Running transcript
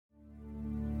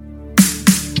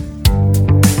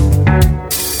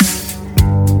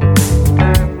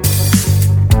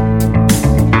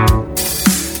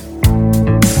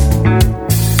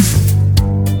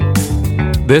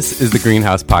This is the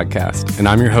Greenhouse Podcast, and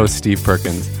I'm your host, Steve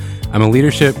Perkins. I'm a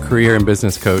leadership, career, and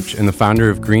business coach and the founder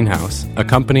of Greenhouse, a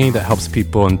company that helps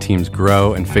people and teams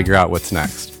grow and figure out what's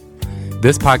next.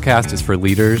 This podcast is for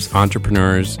leaders,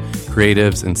 entrepreneurs,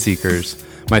 creatives, and seekers.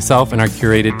 Myself and our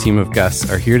curated team of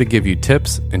guests are here to give you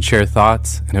tips and share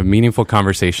thoughts and have meaningful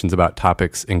conversations about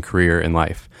topics in career and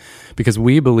life. Because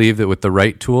we believe that with the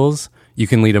right tools, you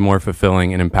can lead a more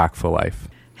fulfilling and impactful life.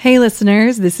 Hey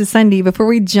listeners, this is Sunday. Before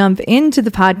we jump into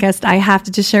the podcast, I have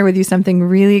to just share with you something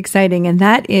really exciting, and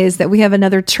that is that we have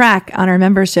another track on our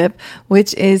membership,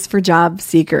 which is for job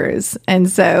seekers.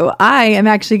 And so I am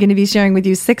actually going to be sharing with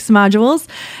you 6 modules,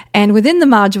 and within the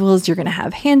modules, you're going to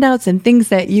have handouts and things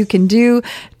that you can do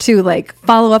to like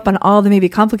follow up on all the maybe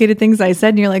complicated things I said,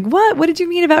 and you're like, what did you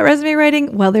mean about resume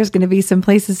writing? Well, there's going to be some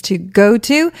places to go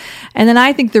to. And then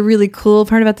I think the really cool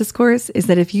part about this course is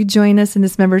that if you join us in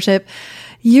this membership,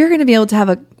 you're going to be able to have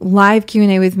a live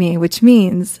Q&A with me, which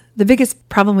means the biggest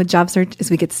problem with job search is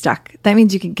we get stuck. That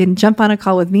means you can jump on a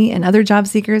call with me and other job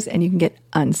seekers and you can get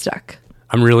unstuck.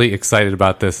 I'm really excited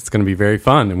about this. It's going to be very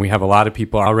fun, and we have a lot of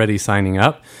people already signing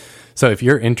up. So if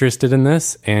you're interested in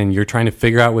this and you're trying to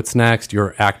figure out what's next,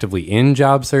 you're actively in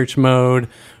job search mode,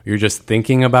 you're just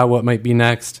thinking about what might be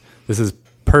next, this is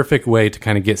perfect way to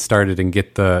kind of get started and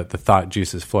get the thought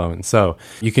juices flowing. So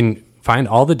you can find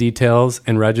all the details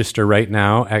and register right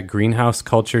now at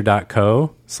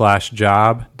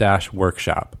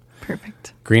greenhouseculture.co/job-workshop.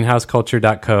 Perfect.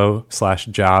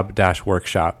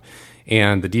 greenhouseculture.co/job-workshop.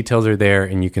 And the details are there,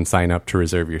 and you can sign up to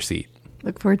reserve your seat.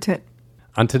 Look forward to it.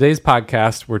 On today's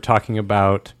podcast, we're talking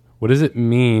about what does it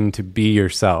mean to be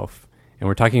yourself? And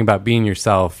we're talking about being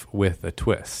yourself with a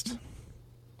twist.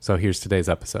 So here's today's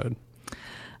episode.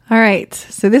 All right.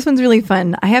 So this one's really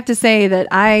fun. I have to say that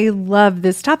I love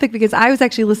this topic because I was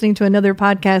actually listening to another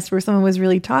podcast where someone was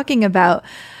really talking about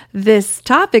this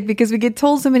topic because we get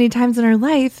told so many times in our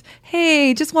life,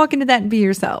 hey, just walk into that and be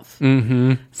yourself.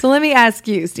 Mm-hmm. So let me ask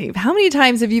you, Steve, how many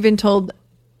times have you been told,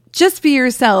 just be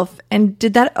yourself? And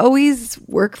did that always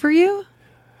work for you?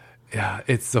 Yeah,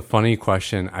 it's a funny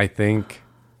question. I think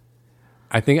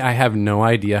I have no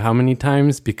idea how many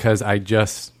times because I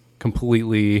just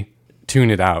completely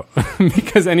tune it out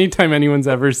because anytime anyone's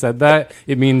ever said that,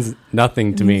 it means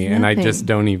nothing to me, and I just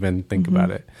don't even think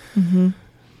about it. Mm-hmm.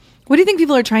 What do you think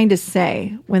people are trying to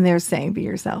say when they're saying be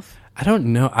yourself? I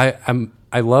don't know.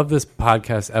 I love this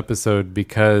podcast episode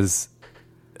because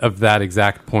of that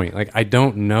exact point. Like, I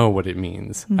don't know what it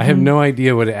means. I have no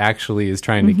idea what it actually is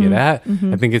trying to get at.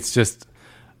 I think it's just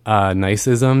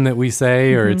niceism that we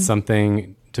say, or it's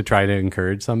something to try to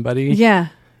encourage somebody. Yeah.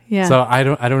 So I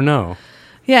don't know.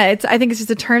 Yeah, I think it's just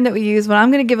a term that we use, but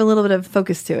I'm going to give a little bit of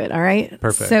focus to it, all right?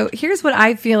 Perfect. So here's what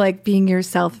I feel like being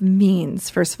yourself means,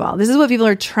 first of all. This is what people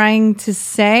are trying to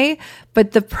say,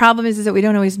 but the problem is that we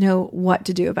don't always know what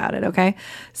to do about it, okay?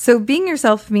 So being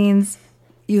yourself means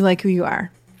you like who you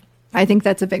are. I think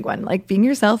that's a big one. Like, being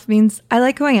yourself means I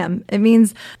like who I am. It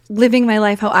means living my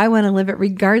life how I want to live it,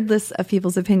 regardless of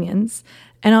people's opinions.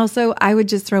 And also, I would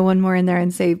just throw one more in there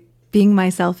and say being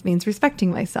myself means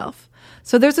respecting myself.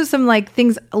 So those are some like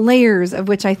things, layers of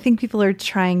which I think people are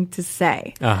trying to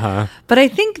say. But I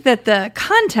think that the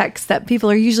context that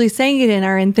people are usually saying it in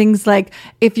are in things like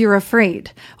if you're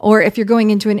afraid, or if you're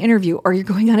going into an interview, or you're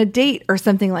going on a date or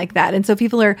something like that. And so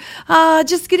people are,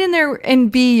 just get in there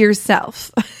and be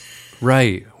yourself.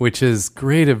 Right, which is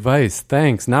great advice.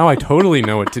 Thanks. Now I totally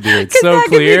know what to do. It's so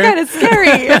clear. Kind of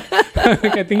scary.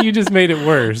 I think you just made it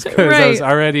worse because I was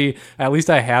already, at least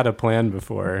I had a plan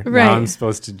before. Right. Now I'm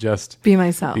supposed to just be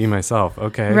myself.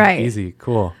 Okay. Right. Easy.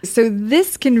 Cool. So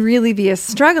this can really be a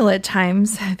struggle at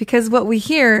times because what we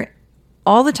hear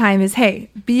all the time is,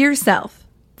 hey, be yourself.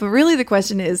 But really the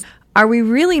question is, are we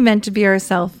really meant to be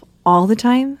ourselves all the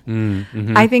time?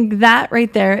 Mm-hmm. I think that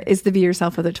right there is the be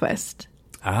yourself with a twist.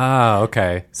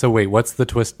 Okay. So wait, what's the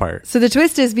twist part? So the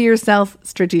twist is be yourself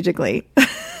strategically.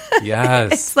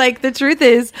 Yes. It's like the truth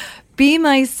is be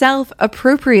myself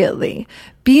appropriately.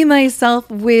 Be myself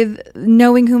with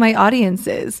knowing who my audience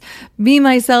is. Be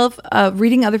myself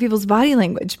reading other people's body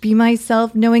language. Be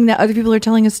myself knowing that other people are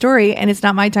telling a story and it's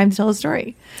not my time to tell a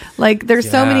story. Like there's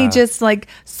so many just like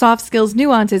soft skills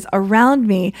nuances around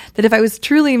me that if I was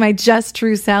truly my just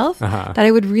true self, that I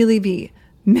would really be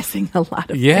missing a lot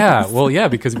of things. Well, yeah,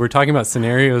 because we're talking about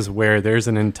scenarios where there's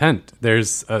an intent,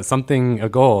 there's a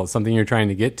goal, something you're trying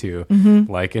to get to,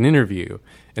 like an interview.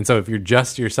 And so if you're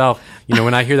just yourself,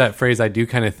 when I hear that phrase, I do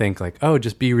kind of think like, oh,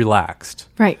 just be relaxed.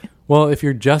 Right. Well, if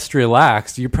you're just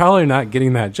relaxed, you're probably not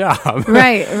getting that job.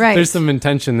 Right. There's some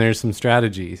intention, there's some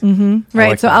strategies. Right.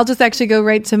 Like So that. I'll just actually go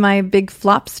right to my big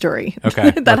flop story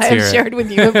Okay, that let's I hear have it. shared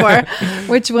with you before,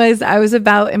 which was I was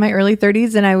about in my early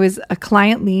 30s and I was a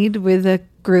client lead with a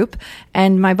group,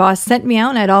 and my boss sent me out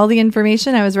and I had all the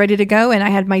information. I was ready to go and I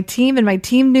had my team, and my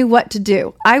team knew what to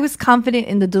do. I was confident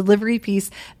in the delivery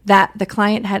piece that the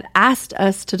client had asked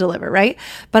us to deliver, right?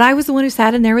 But I was the one who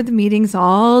sat in there with the meetings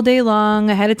all day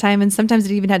long ahead of time, and sometimes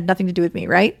it even had nothing to do with me,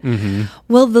 right?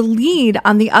 Well, the lead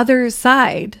on the other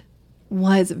side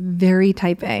was very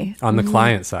type A. On the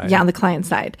client side. Yeah, on the client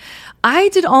side. I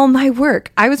did all my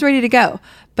work. I was ready to go.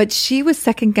 But she was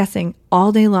second guessing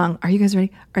all day long. Are you guys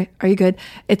ready? Are you good?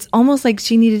 It's almost like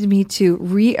she needed me to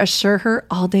reassure her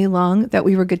all day long that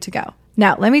we were good to go.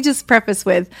 Now, let me just preface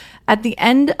with, at the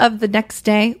end of the next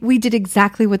day, we did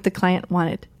exactly what the client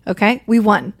wanted. Okay? We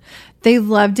won. They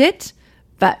loved it,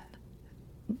 but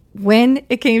when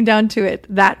it came down to it,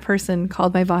 that person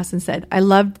called my boss and said, I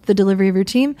loved the delivery of your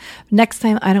team. Next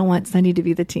time, I don't want Sunday to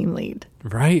be the team lead.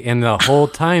 Right. And the whole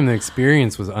time the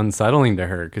experience was unsettling to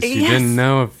her because she didn't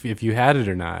know if you had it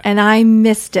or not. And I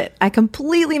missed it. I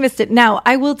completely missed it. Now,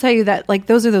 I will tell you that like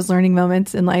those are those learning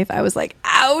moments in life. I was like,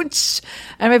 ouch.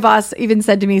 And my boss even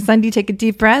said to me, Sunday, take a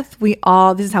deep breath.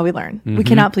 This is how we learn. We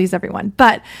cannot please everyone.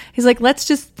 But he's like, let's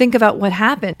just think about what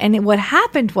happened. And what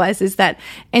happened is that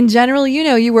in general,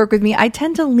 you work with me. I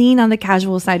tend to lean on the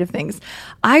casual side of things.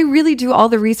 I really do all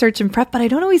the research and prep, but I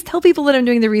don't always tell people that I'm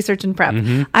doing the research and prep.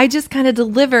 I just kind of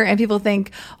deliver and people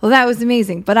think, well, that was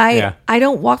amazing. But I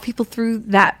don't walk people through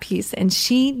that piece. And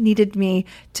she needed me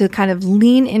to kind of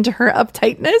lean into her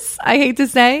uptightness, I hate to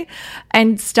say,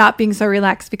 and stop being so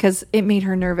relaxed because it made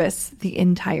her nervous the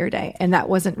entire day. And that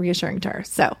wasn't reassuring to her.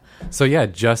 So yeah,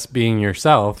 just being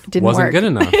yourself Didn't wasn't work. good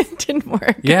enough. It didn't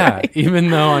work. Yeah. Right. Even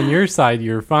though on your side,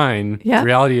 you're fine. Yeah. The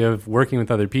reality of working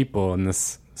with other people in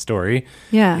this story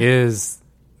is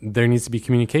there needs to be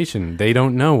communication. They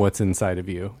don't know what's inside of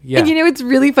you. Yeah. And it's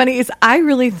really funny is I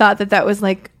really thought that was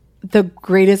like the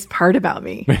greatest part about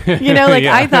me.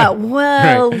 I thought,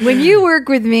 well, when you work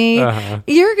with me,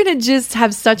 you're going to just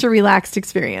have such a relaxed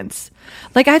experience.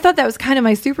 Like I thought that was kind of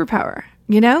my superpower,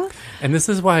 And this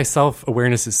is why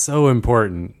self-awareness is so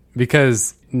important,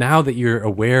 because now that you're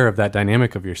aware of that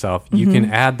dynamic of yourself, you can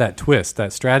add that twist,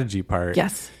 that strategy part.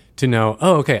 Yes. To know,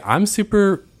 oh, okay, I'm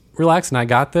super relaxed and I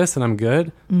got this and I'm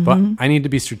good, but I need to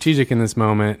be strategic in this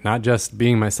moment, not just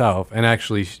being myself, and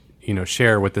actually,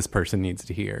 share what this person needs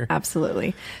to hear.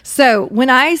 Absolutely. So when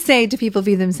I say to people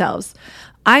be themselves,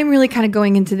 I'm really kind of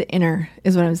going into the inner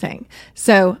is what I'm saying.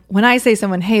 So when I say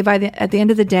someone, hey, at the end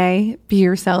of the day, be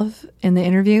yourself in the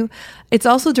interview, it's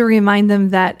also to remind them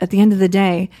that at the end of the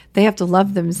day, they have to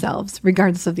love themselves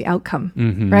regardless of the outcome,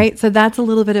 right? So that's a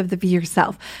little bit of the be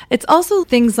yourself. It's also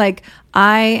things like,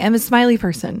 I am a smiley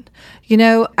person.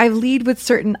 I lead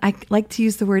with I like to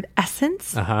use the word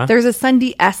essence. There's a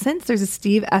Sunday essence. There's a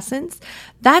Steve essence.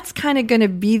 That's kind of going to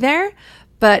be there,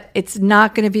 but it's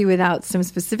not going to be without some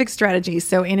specific strategies.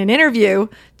 So in an interview,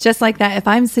 just like that, if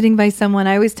I'm sitting by someone,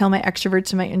 I always tell my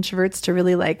extroverts and my introverts to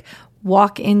really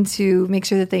make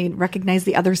sure that they recognize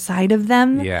the other side of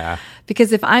them. Yeah.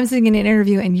 Because if I'm sitting in an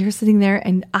interview and you're sitting there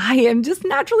and I am just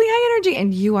naturally high energy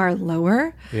and you are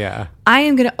lower, I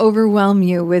am going to overwhelm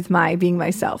you with my being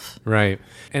myself. Right.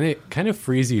 And it kind of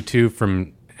frees you too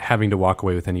from having to walk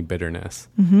away with any bitterness.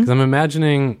 Because I'm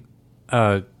imagining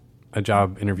a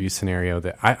job interview scenario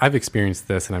that I've experienced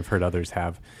this and I've heard others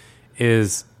have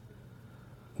is,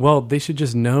 well, they should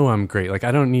just know I'm great. Like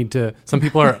I don't need to, some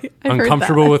people are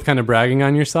uncomfortable with kind of bragging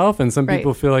on yourself, and some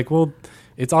people feel like, well,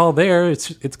 it's all there.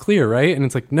 It's clear, right? And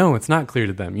it's like, no, it's not clear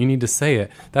to them. You need to say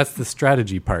it. That's the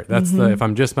strategy part. That's if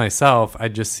I'm just myself, I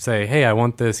just say, hey, I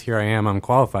want this. Here I am. I'm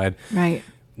qualified. Right.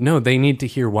 No, they need to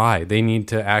hear why. They need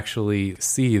to actually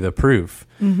see the proof.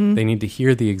 They need to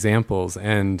hear the examples.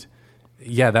 And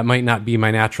yeah, that might not be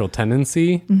my natural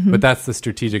tendency, but that's the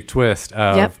strategic twist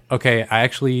of, okay, I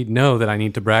actually know that I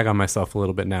need to brag on myself a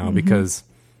little bit now because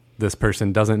this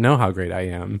person doesn't know how great I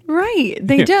am. Right.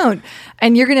 They don't.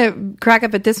 And you're going to crack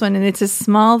up at this one, and it's a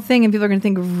small thing, and people are going to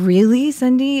think, really,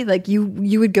 Cindy? Like you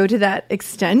would go to that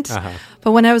extent?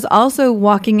 But when I was also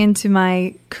walking into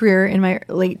my career in my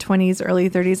late 20s, early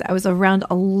 30s, I was around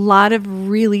a lot of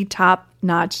really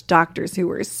top-notch doctors who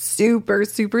were super,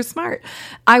 super smart.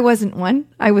 I wasn't one.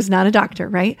 I was not a doctor,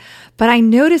 right? But I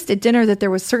noticed at dinner that there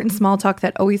was certain small talk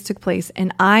that always took place,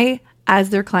 and I,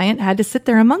 as their client, had to sit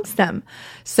there amongst them.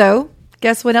 So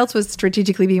guess what else was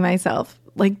strategically be myself?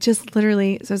 like just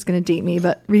literally, so it's going to date me,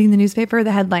 but reading the newspaper,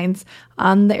 the headlines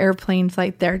on the airplane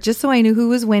flight there, just so I knew who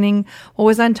was winning, what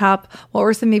was on top, what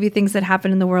were some maybe things that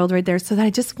happened in the world right there, so that I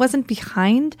just wasn't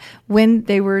behind when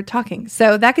they were talking.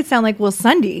 So that could sound like, well,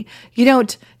 Sunday, you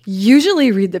don't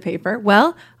usually read the paper.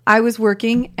 Well, I was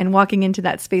working and walking into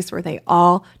that space where they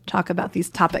all talk about these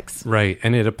topics. Right.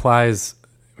 And it applies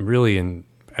really in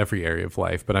every area of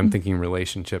life, but I'm thinking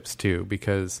relationships too,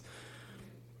 because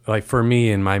like for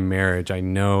me in my marriage, I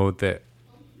know that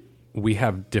we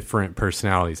have different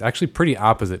personalities, actually pretty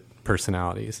opposite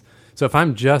personalities. So if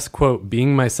I'm just, quote,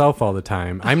 being myself all the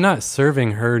time, I'm not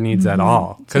serving her needs at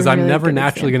all, because I'm never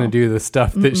naturally going to do the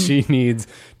stuff that she needs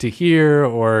to hear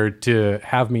or to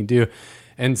have me do.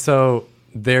 And so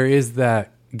there is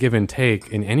that give and take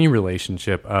in any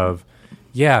relationship of,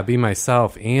 yeah, be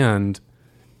myself and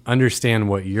understand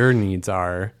what your needs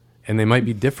are. And they might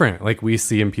be different, like we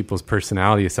see in people's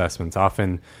personality assessments.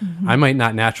 Often I might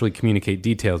not naturally communicate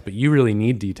details, but you really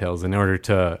need details in order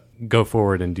to go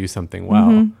forward and do something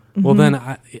well. Well, then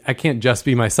I can't just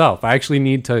be myself. I actually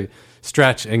need to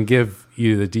stretch and give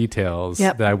you the details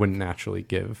that I wouldn't naturally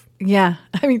give. Yeah.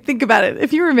 I mean, think about it.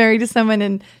 If you were married to someone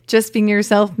and just being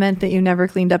yourself meant that you never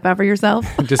cleaned up after yourself,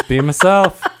 just being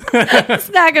myself. It's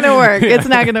not going to work. It's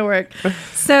not going to work.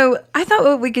 So I thought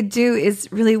what we could do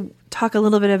is really talk a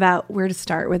little bit about where to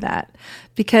start with that,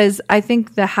 because I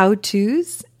think the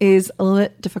how-tos is a little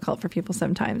bit difficult for people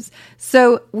sometimes.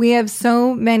 So we have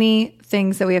so many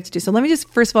things that we have to do. So let me just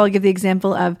first of all give the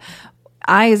example of,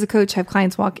 I, as a coach, have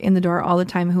clients walk in the door all the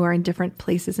time who are in different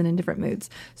places and in different moods.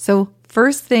 So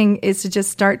first thing is to just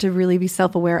start to really be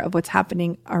self-aware of what's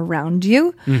happening around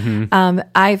you.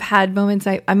 I've had moments,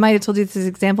 I might have told you this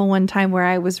example one time where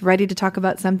I was ready to talk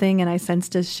about something and I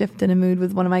sensed a shift in a mood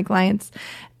with one of my clients.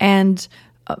 And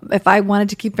if I wanted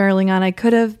to keep barreling on, I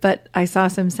could have, but I saw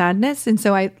some sadness. And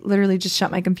so I literally just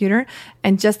shut my computer,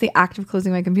 and just the act of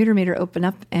closing my computer made her open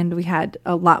up, and we had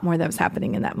a lot more that was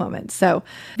happening in that moment. So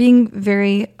being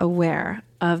very aware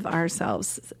of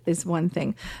ourselves is one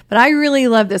thing. But I really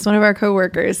love this. One of our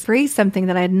coworkers phrased something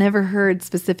that I had never heard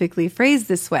specifically phrased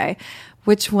this way,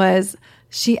 which was,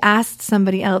 she asked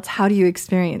somebody else, how do you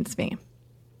experience me?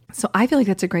 So I feel like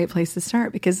that's a great place to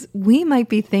start, because we might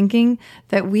be thinking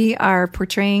that we are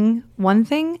portraying one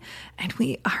thing and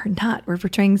we are not. We're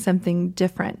portraying something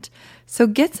different. So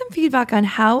get some feedback on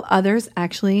how others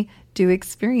actually do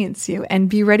experience you, and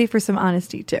be ready for some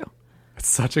honesty too. It's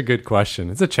such a good question.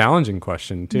 It's a challenging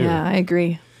question too. Yeah, I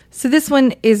agree. So this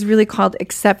one is really called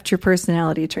Accept Your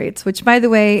Personality Traits, which, by the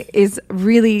way, is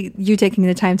really you taking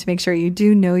the time to make sure you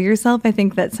do know yourself. I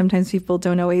think that sometimes people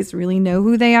don't always really know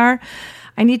who they are.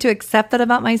 I need to accept that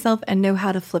about myself and know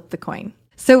how to flip the coin.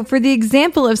 So for the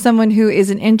example of someone who is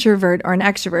an introvert or an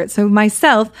extrovert, so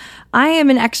myself, I am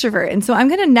an extrovert. And so I'm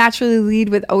going to naturally lead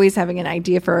with always having an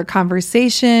idea for a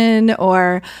conversation,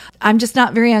 or I'm just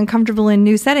not very uncomfortable in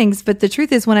new settings. But the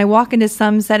truth is, when I walk into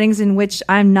some settings in which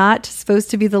I'm not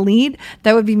supposed to be the lead,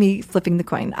 that would be me flipping the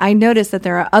coin. I notice that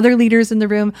there are other leaders in the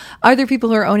room, other people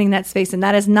who are owning that space, and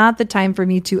that is not the time for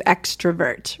me to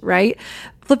extrovert, right?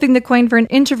 Flipping the coin for an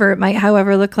introvert might,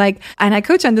 however, look like, and I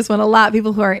coach on this one a lot,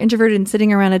 people who are introverted and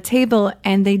sitting around a table,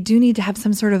 and they do need to have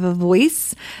some sort of a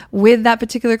voice with that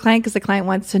particular client, because the client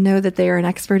wants to know that they are an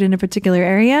expert in a particular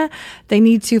area. They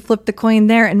need to flip the coin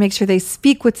there and make sure they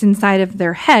speak what's inside of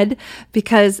their head,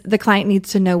 because the client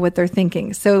needs to know what they're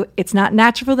thinking. So it's not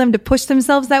natural for them to push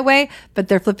themselves that way, but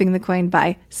they're flipping the coin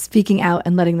by speaking out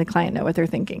and letting the client know what they're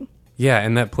thinking. Yeah,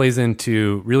 and that plays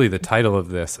into really the title of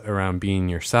this around being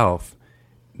yourself.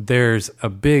 There's a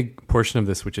big portion of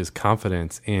this which is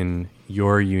confidence in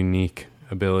your unique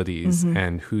abilities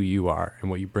and who you are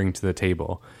and what you bring to the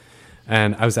table.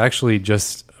 And I was actually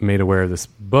just made aware of this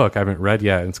book I haven't read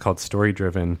yet, and it's called Story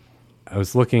Driven. I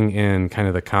was looking in kind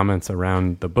of the comments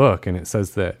around the book, and it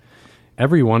says that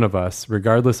every one of us,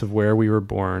 regardless of where we were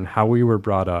born, how we were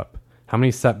brought up, how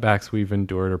many setbacks we've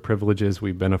endured or privileges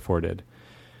we've been afforded,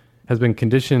 has been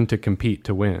conditioned to compete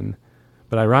to win.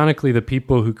 But ironically, the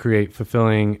people who create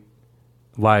fulfilling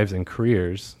lives and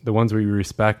careers, the ones we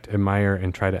respect, admire,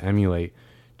 and try to emulate,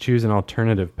 choose an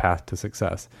alternative path to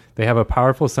success. They have a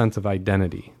powerful sense of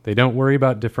identity. They don't worry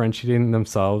about differentiating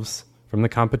themselves from the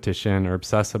competition or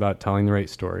obsess about telling the right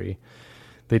story.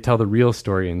 They tell the real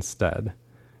story instead.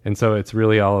 And so it's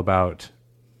really all about,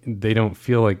 they don't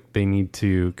feel like they need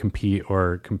to compete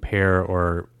or compare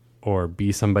or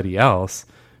be somebody else,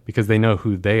 because they know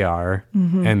who they are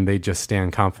and they just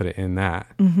stand confident in that.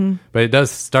 But it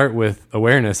does start with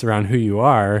awareness around who you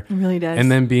are. It really does.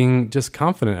 And then being just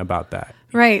confident about that.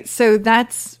 Right. So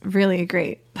that's really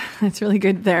great. That's really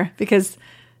good there, because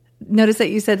notice that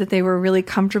you said that they were really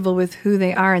comfortable with who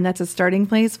they are, and that's a starting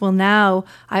place. Well, now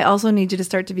I also need you to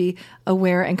start to be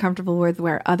aware and comfortable with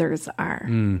where others are,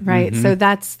 right? So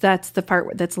that's the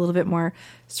part that's a little bit more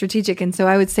strategic. And so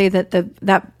I would say that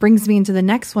that brings me into the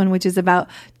next one, which is about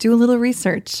do a little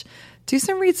research. Do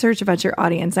some research about your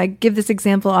audience. I give this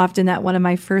example often that one of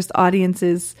my first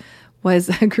audiences was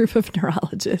a group of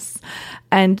neurologists.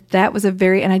 And that was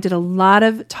and I did a lot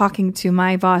of talking to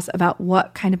my boss about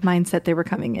what kind of mindset they were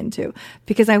coming into,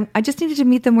 because I just needed to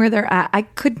meet them where they're at. I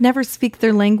could never speak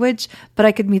their language, but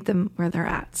I could meet them where they're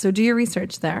at. So do your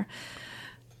research there.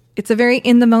 It's a very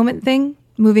in the moment thing.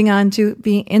 Moving on to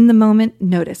being in the moment,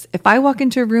 notice. If I walk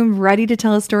into a room ready to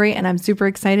tell a story and I'm super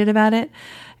excited about it,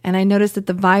 and I notice that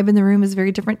the vibe in the room is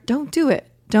very different, don't do it.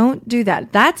 Don't do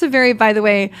that. That's a very, by the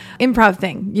way, improv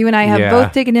thing. You and I have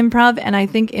both taken improv, and I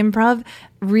think improv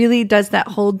really does that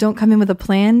whole don't come in with a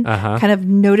plan, kind of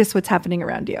notice what's happening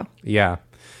around you. Yeah.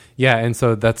 Yeah. And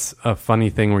so that's a funny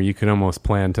thing where you can almost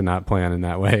plan to not plan in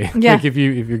that way. Yeah. Like if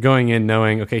you're going in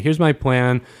knowing, okay, here's my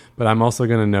plan, but I'm also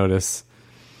going to notice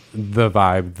the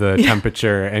vibe, the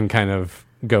temperature, and kind of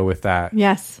go with that.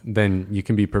 Yes. Then you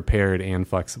can be prepared and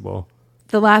flexible.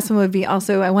 The last one would be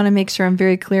also, I want to make sure I'm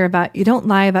very clear about, you don't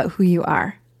lie about who you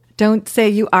are. Don't say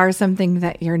you are something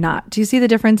that you're not. Do you see the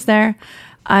difference there?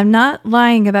 I'm not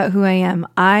lying about who I am.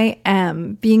 I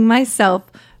am being myself,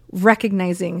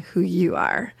 recognizing who you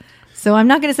are. So I'm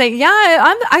not going to say,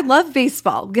 I love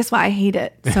baseball. Guess what? I hate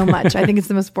it so much. I think it's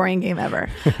the most boring game ever,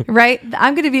 right?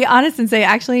 I'm going to be honest and say,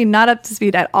 actually, not up to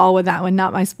speed at all with that one.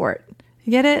 Not my sport.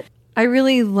 You get it? I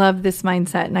really love this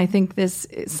mindset, and I think this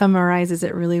summarizes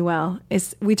it really well.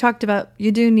 We talked about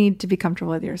you do need to be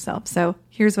comfortable with yourself. So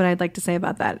here's what I'd like to say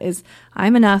about that is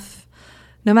I'm enough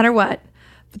no matter what.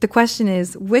 But the question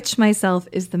is, which myself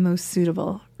is the most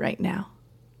suitable right now?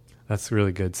 That's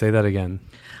really good. Say that again.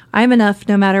 I'm enough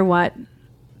no matter what.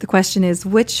 The question is,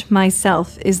 which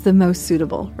myself is the most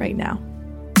suitable right now?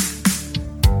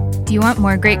 Do you want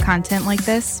more great content like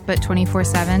this, but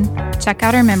 24/7? Check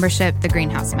out our membership, The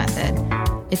Greenhouse Method.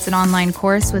 It's an online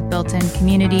course with built-in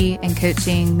community and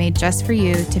coaching made just for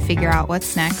you to figure out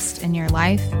what's next in your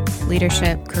life,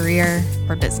 leadership, career,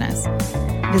 or business.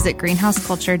 Visit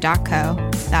greenhouseculture.co,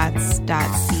 that's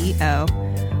 .co,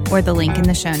 or the link in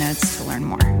the show notes to learn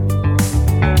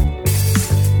more.